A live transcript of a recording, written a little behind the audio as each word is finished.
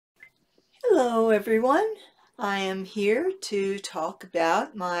Hello everyone. I am here to talk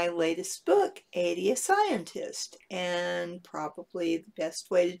about my latest book, Adia Scientist, and probably the best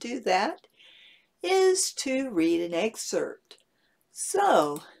way to do that is to read an excerpt.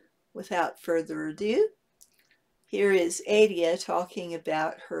 So, without further ado, here is Adia talking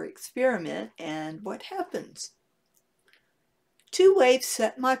about her experiment and what happens. 2 waves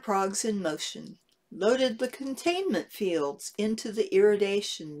set my progs in motion, loaded the containment fields into the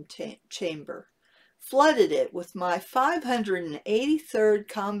irradiation chamber, flooded it with my 583rd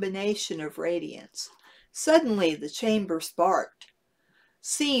combination of radiance. Suddenly the chamber sparked.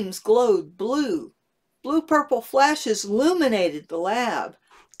 Seams glowed blue. Blue-purple flashes illuminated the lab.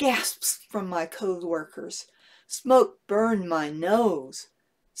 Gasps from my co-workers. Smoke burned my nose.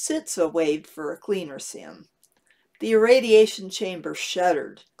 Sitsa waved for a cleaner sim. The irradiation chamber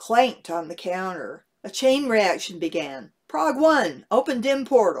shuddered, clanked on the counter. A chain reaction began. Prog One, open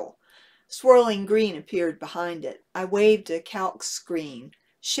dimportal. Swirling green appeared behind it. I waved a calc screen,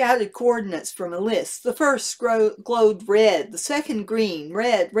 shouted coordinates from a list. The first glowed red, the second green,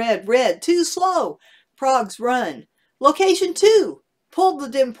 red, red, red. Too slow. Progs run. Location 2. Pulled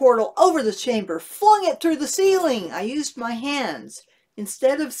the dimportal over the chamber, flung it through the ceiling. I used my hands.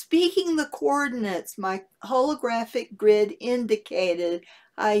 Instead of speaking the coordinates my holographic grid indicated,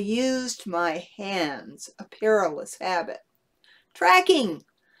 I used my hands, a perilous habit. Tracking!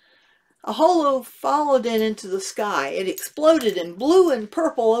 A holo followed it into the sky. It exploded in blue and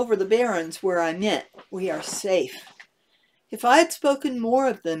purple over the barrens where I meant. We are safe. If I had spoken more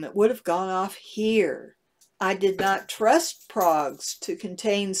of them, it would have gone off here. I did not trust progs to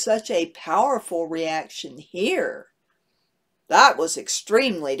contain such a powerful reaction here. That was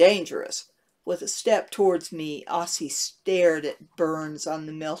extremely dangerous. With a step towards me, Aussie stared at burns on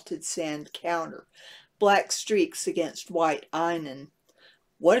the melted sand counter, black streaks against white Einen.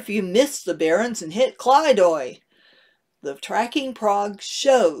 What if you missed the barrens and hit Clydoi? The tracking prog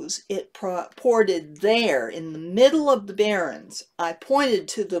shows it ported there in the middle of the barrens. I pointed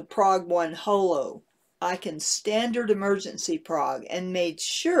to the Prog One holo, Icon's standard emergency prog, and made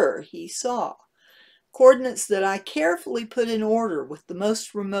sure he saw. Coordinates that I carefully put in order with the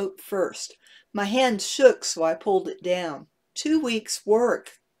most remote first. My hand shook, so I pulled it down. 2 weeks'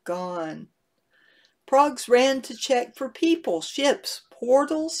 work gone. Progs ran to check for people, ships,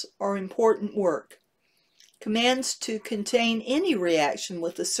 portals, or important work. Commands to contain any reaction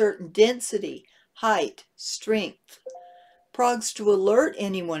with a certain density, height, strength. Progs to alert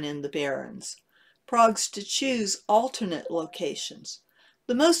anyone in the barrens. Progs to choose alternate locations.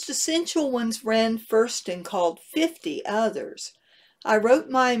 The most essential ones ran first and called 50 others. I wrote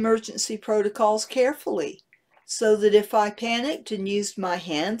my emergency protocols carefully, so that if I panicked and used my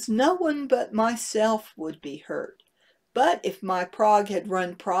hands, no one but myself would be hurt. But if my prog had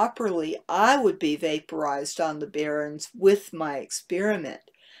run properly, I would be vaporized on the barrens with my experiment.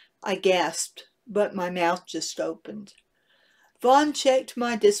 I gasped, but my mouth just opened. Vonn checked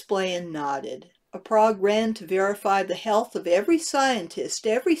my display and nodded. A prog ran to verify the health of every scientist,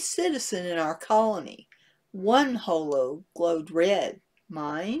 every citizen in our colony. 1 holo glowed red.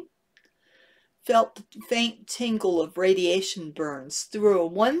 Mine? Felt the faint tingle of radiation burns through a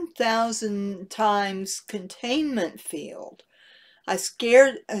 1,000 times containment field. I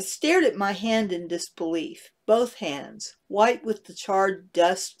stared at my hand in disbelief, both hands, white with the charred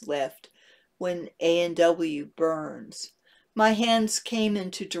dust left when A&W burns. My hands came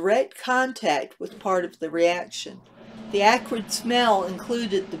into direct contact with part of the reaction. The acrid smell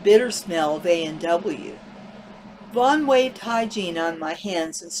included the bitter smell of A&W. Vonn waved hygiene on my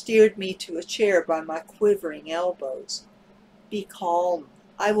hands and steered me to a chair by my quivering elbows. Be calm.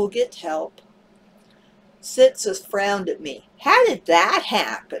 I will get help. Sitsa frowned at me. How did that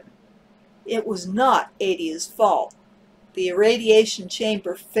happen? It was not Adia's fault. The irradiation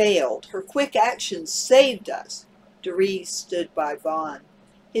chamber failed. Her quick actions saved us. Dries stood by Vonn.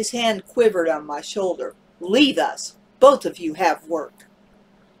 His hand quivered on my shoulder. Leave us. Both of you have work.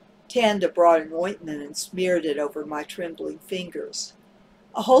 Tanda brought an ointment and smeared it over my trembling fingers.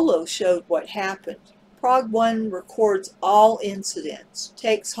 A holo showed what happened. Prog One records all incidents,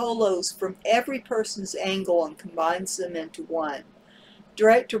 takes holos from every person's angle and combines them into one.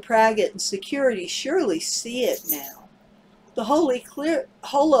 Director Pragate and Security surely see it now. The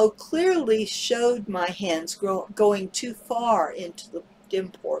holo clearly showed my hands going too far into the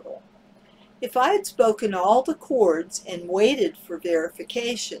dimportal. If I had spoken all the coords and waited for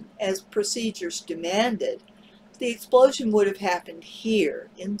verification, as procedures demanded, the explosion would have happened here,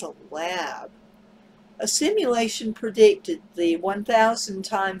 in the lab. A simulation predicted the 1,000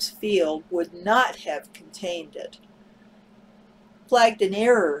 times field would not have contained it. flagged an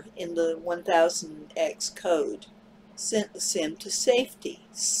error in the 1000X code. Sent the sim to safety.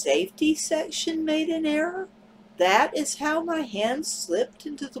 Safety section made an error? That is how my hand slipped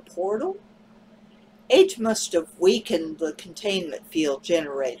into the portal? H must have weakened the containment field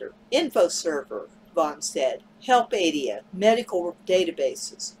generator. Infoserver, Vonn said. Help Adia. Medical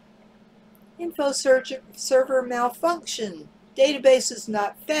databases. Infoserver malfunction. Databases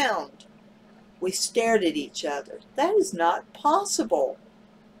not found. We stared at each other. That is not possible.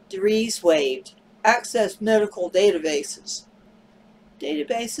 Dries waved. Access medical databases.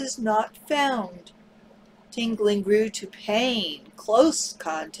 Databases not found. Tingling grew to pain. Close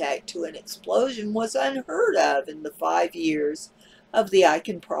contact to an explosion was unheard of in the 5 years of the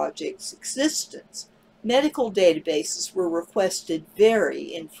Icon Project's existence. Medical databases were requested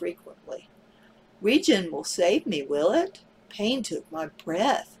very infrequently. Regen will save me, will it? Pain took my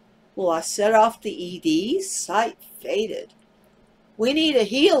breath. Will I set off the ED? Sight faded. We need a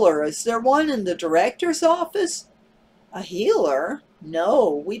healer. Is there one in the director's office? A healer?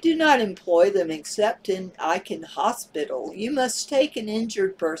 No, we do not employ them except in Icon Hospital. You must take an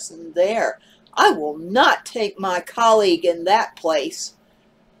injured person there. I will not take my colleague in that place.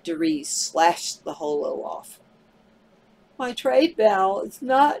 Dries slashed the holo off. My trade vow is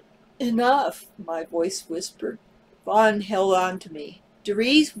not enough, my voice whispered. Vonn held on to me.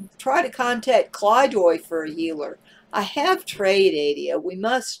 Dries, try to contact Clydoy for a healer. I have trade, Adia. We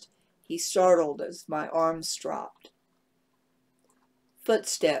must. He startled as my arms dropped.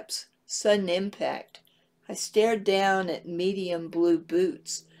 Footsteps. Sudden impact. I stared down at medium blue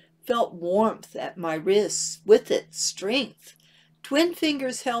boots, felt warmth at my wrists, with it strength. Twin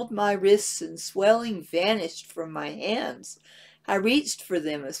fingers held my wrists and swelling vanished from my hands. I reached for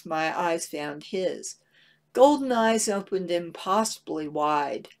them as my eyes found his. Golden eyes opened impossibly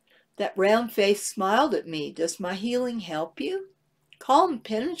wide. That round face smiled at me. Does my healing help you? Calm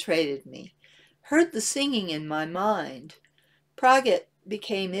penetrated me. Heard the singing in my mind. Pragate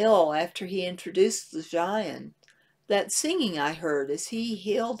became ill after he introduced the giant. That singing I heard as he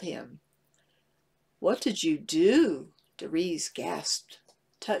healed him. What did you do? Dries gasped.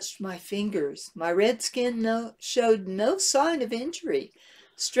 Touched my fingers. My red skin showed no sign of injury.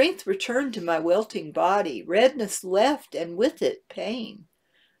 Strength returned to my wilting body. Redness left, and with it pain.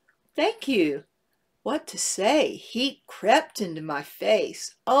 Thank you. What to say? Heat crept into my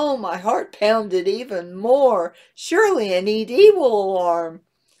face. Oh, my heart pounded even more. Surely an ED will alarm.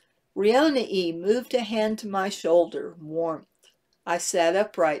 Riona E. moved a hand to my shoulder. Warmth. I sat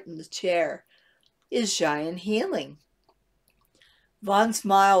upright in the chair. Is Giant healing? Vonn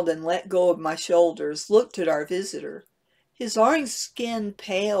smiled and let go of my shoulders, looked at our visitor. His orange skin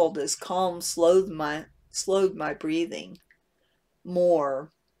paled as calm slowed my breathing.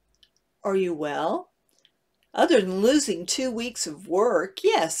 More. Are you well? Other than losing 2 weeks of work,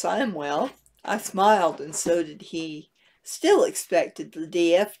 yes, I am well. I smiled, and so did he. Still expected the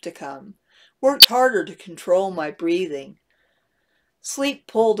DF to come. Worked harder to control my breathing. Sleep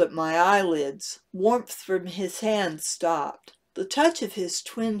pulled at my eyelids. Warmth from his hand stopped. The touch of his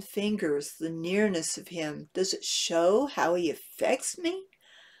twin fingers, the nearness of him, does it show how he affects me?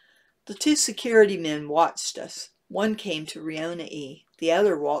 The 2 security men watched us. One came to Riona E. The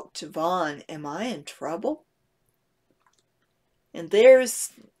other walked to Vonn. Am I in trouble? And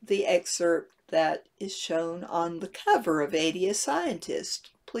there's the excerpt that is shown on the cover of Adia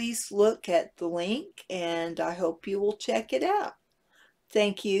Scientist. Please look at the link, and I hope you will check it out.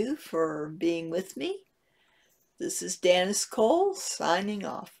 Thank you for being with me. This is Dannis Cole signing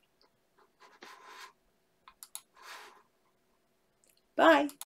off. Bye.